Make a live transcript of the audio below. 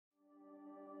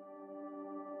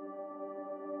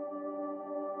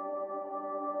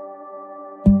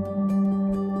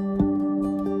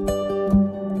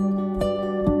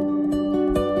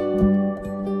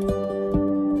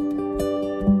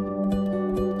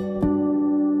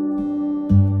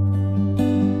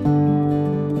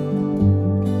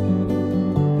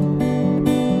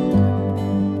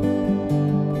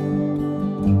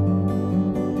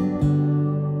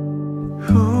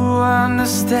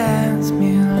understands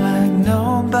me like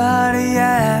nobody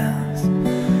else,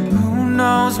 who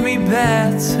knows me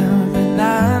better than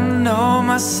I know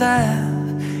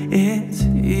myself. It's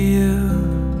you,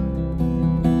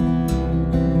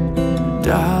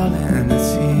 darling,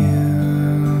 it's you.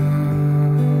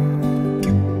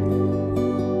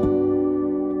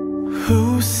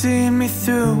 Who's seen me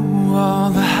through all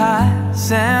the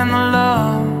highs and the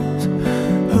lows?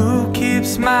 Who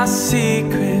keeps my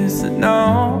secrets that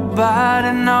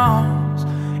nobody knows?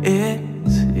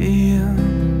 It's you,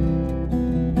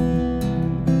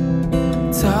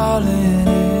 darling,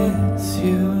 it's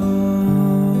you.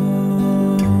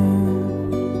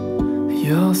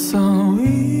 You're so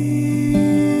easy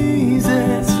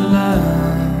to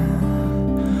love,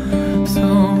 so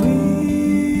easy.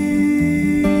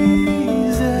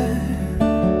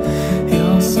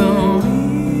 You're so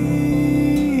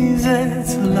easy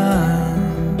to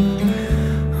love.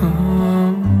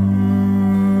 Oh.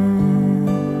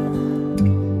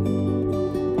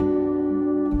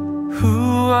 Who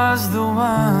was the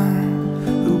one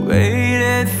who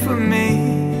waited for me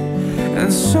and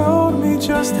showed me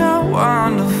just how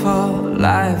wonderful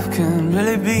life can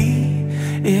really be?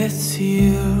 It's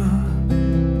you,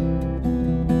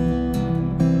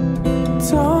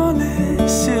 darling,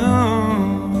 it's you.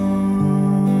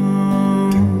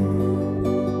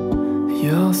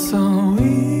 You're so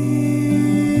easy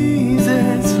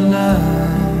to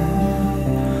love,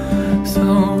 so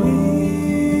easy.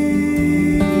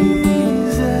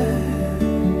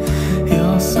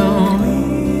 You're so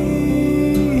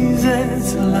easy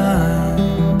to love.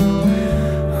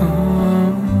 Oh.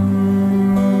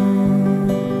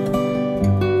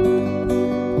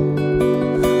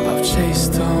 I've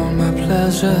chased all my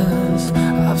pleasures,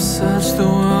 I've searched the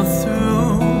world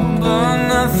through, but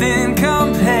nothing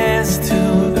compares to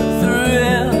the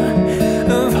thrill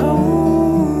of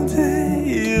holding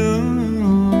you.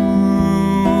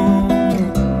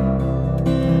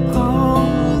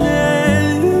 Holding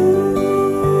you.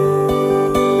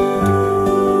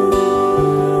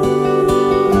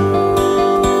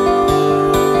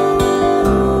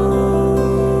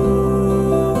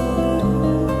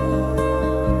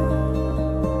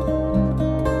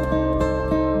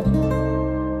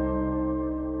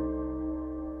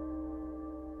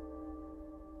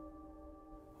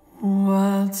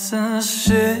 What's a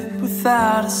ship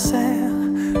without a sail?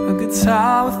 A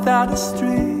guitar without a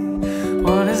string?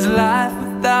 What is life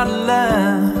without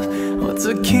love? What's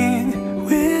a king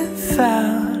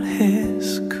without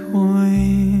his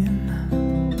queen?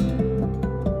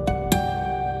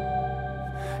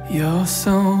 You're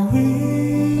so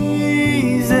easy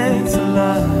to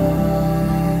love,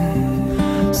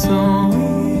 so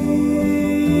easy.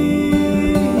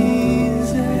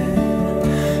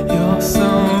 You're so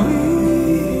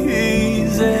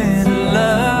easy to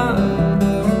love.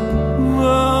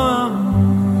 Whoa.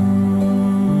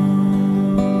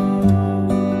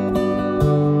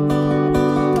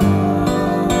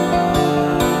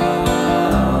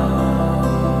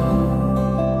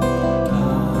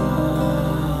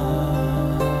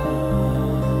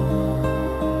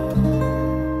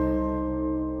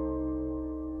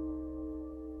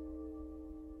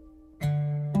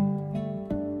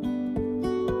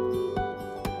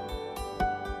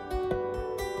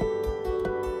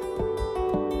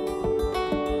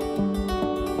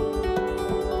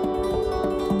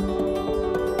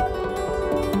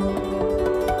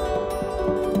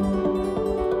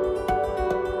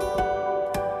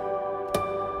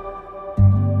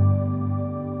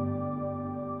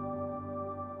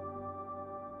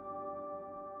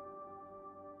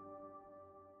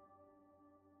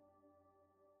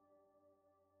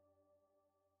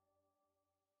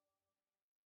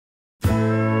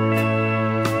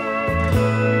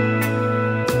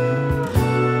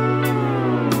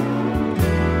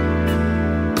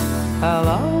 I'll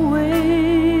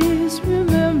always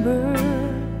remember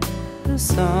the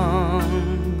song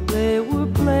they were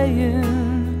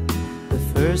playing the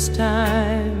first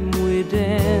time we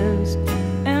danced,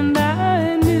 and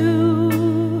I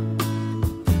knew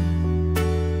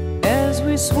as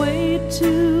we swayed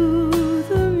to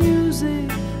the music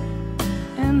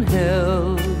and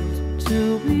held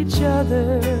to each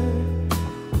other,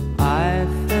 I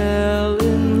fell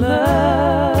in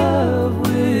love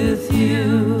with you.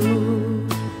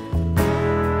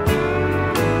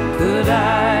 Could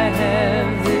I have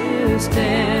this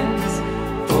dance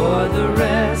for the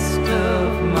rest of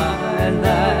my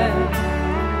life?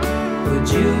 Would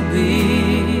you be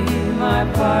my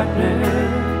partner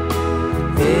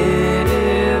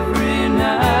every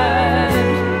night?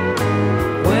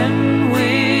 When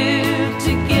we're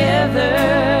together,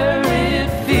 it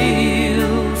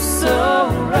feels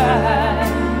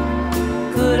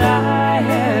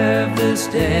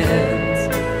this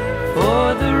dance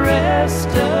for the rest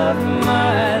of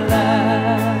my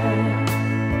life.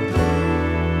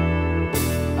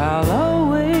 I'll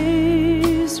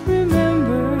always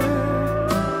remember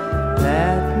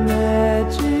that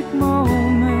magic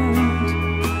moment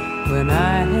when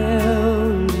I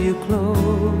held you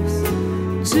close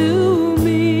to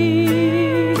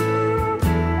me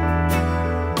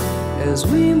as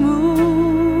we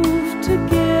moved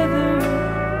together.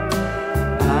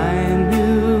 I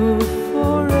knew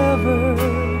forever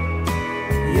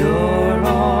you're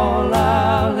all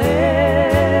I'll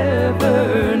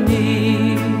ever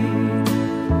need.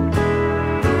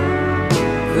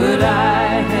 Could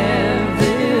I have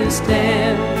this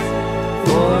dance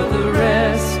for the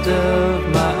rest of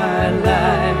my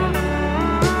life?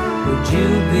 Would you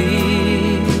be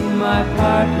my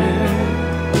partner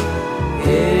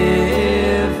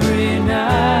every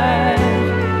night?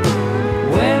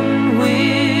 When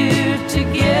we're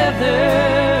together,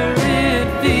 it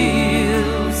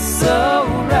feels so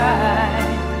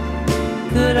right.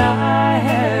 Could I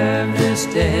have this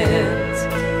dance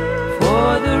for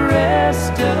the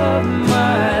rest of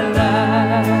my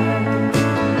life?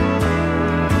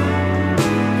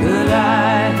 Could I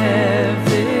have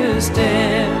this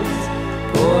dance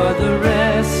for the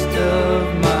rest of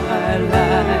my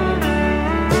life?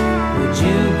 Would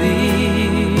you be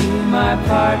my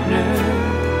partner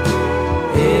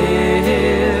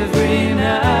every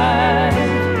night?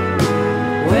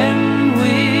 When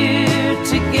we're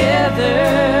together,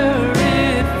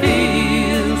 it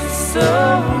feels so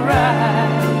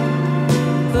right.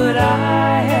 Could I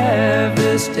have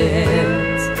this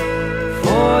dance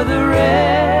for the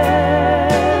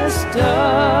rest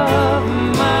of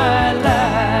my life?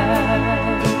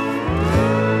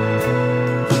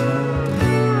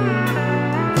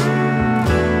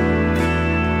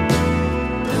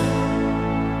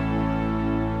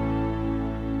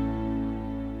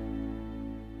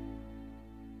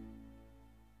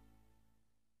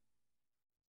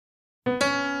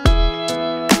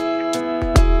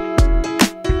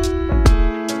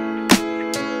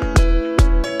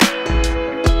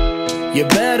 You're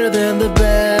better than the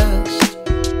best.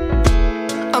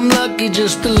 I'm lucky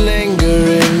just to linger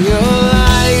in your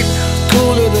light.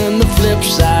 Cooler than the flip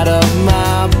side of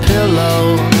my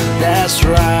pillow. That's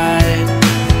right.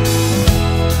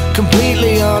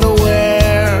 Completely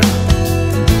unaware.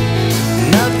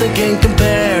 Nothing can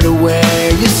compare to where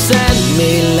you send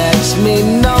me. Lets me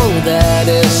know that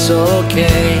it's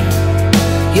okay.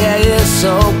 Yeah, it's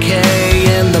okay.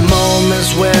 In the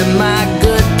moments when my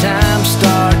good times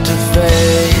start to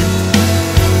fade,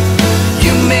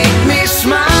 you make me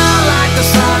smile like the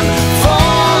sun,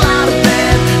 fall out of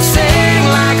bed, sing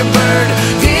like a bird,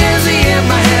 dizzy in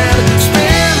my head,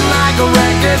 spin like a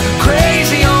record,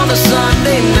 crazy on a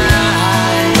Sunday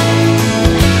night.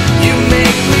 You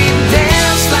make me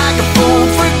dance like a fool,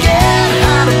 forget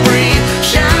how to breathe,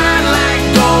 shine like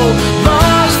gold,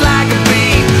 buzz like a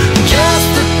bee. Just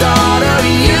the thought of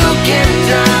you can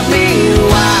drive me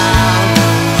wild.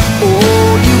 Oh,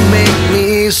 you make me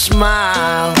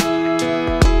smile.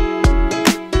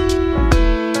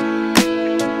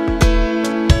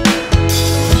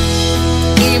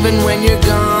 Even when you're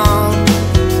gone,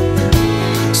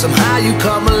 somehow you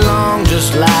come along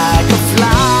just like a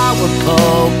flower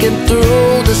poking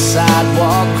through the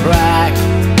sidewalk crack.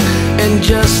 And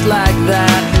just like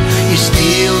that, you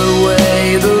steal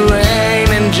away the rain.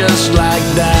 And just like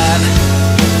that,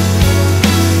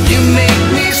 you make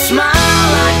me smile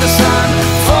like the sun,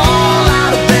 fall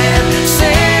out of bed,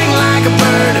 sing like a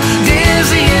bird,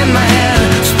 dizzy in my head,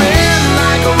 spin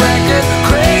like a record,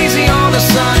 crazy on a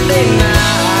Sunday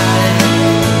night.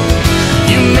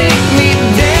 You make me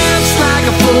dance like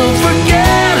a fool,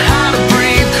 forget how to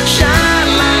breathe, shine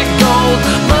like gold,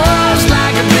 buzz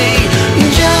like a bee.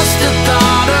 Just the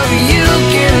thought of you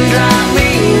can drive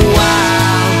me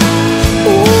wild.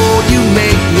 Oh, you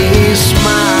make me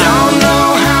smile. Don't know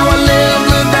how I live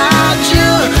without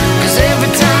you, 'cause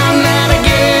every time that I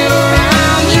get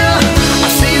around you, I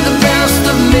see the best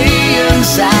of me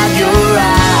inside your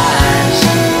eyes.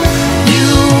 You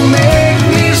make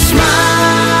me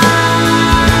smile.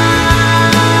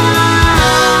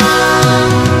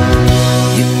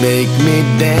 You make me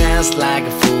dance like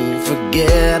a fool,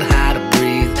 forget how to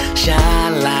breathe,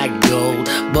 shine like gold,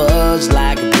 buzz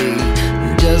like a bee.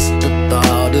 Just the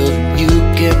thought of you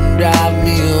can drive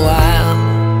me wild.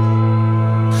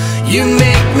 You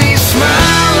make me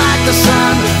smile like the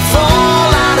sun, fall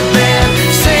out of bed,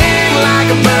 sing like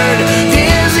a bird,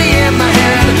 dizzy in my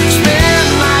head, spin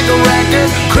like a record,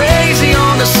 crazy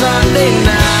on a Sunday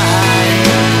night.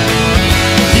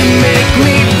 You make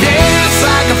me dance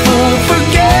like a fool,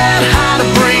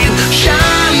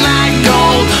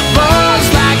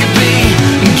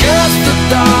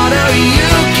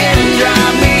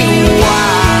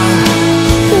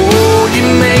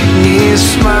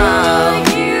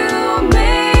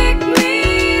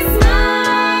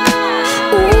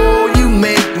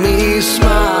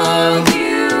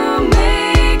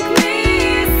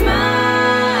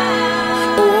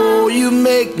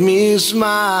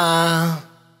 smile.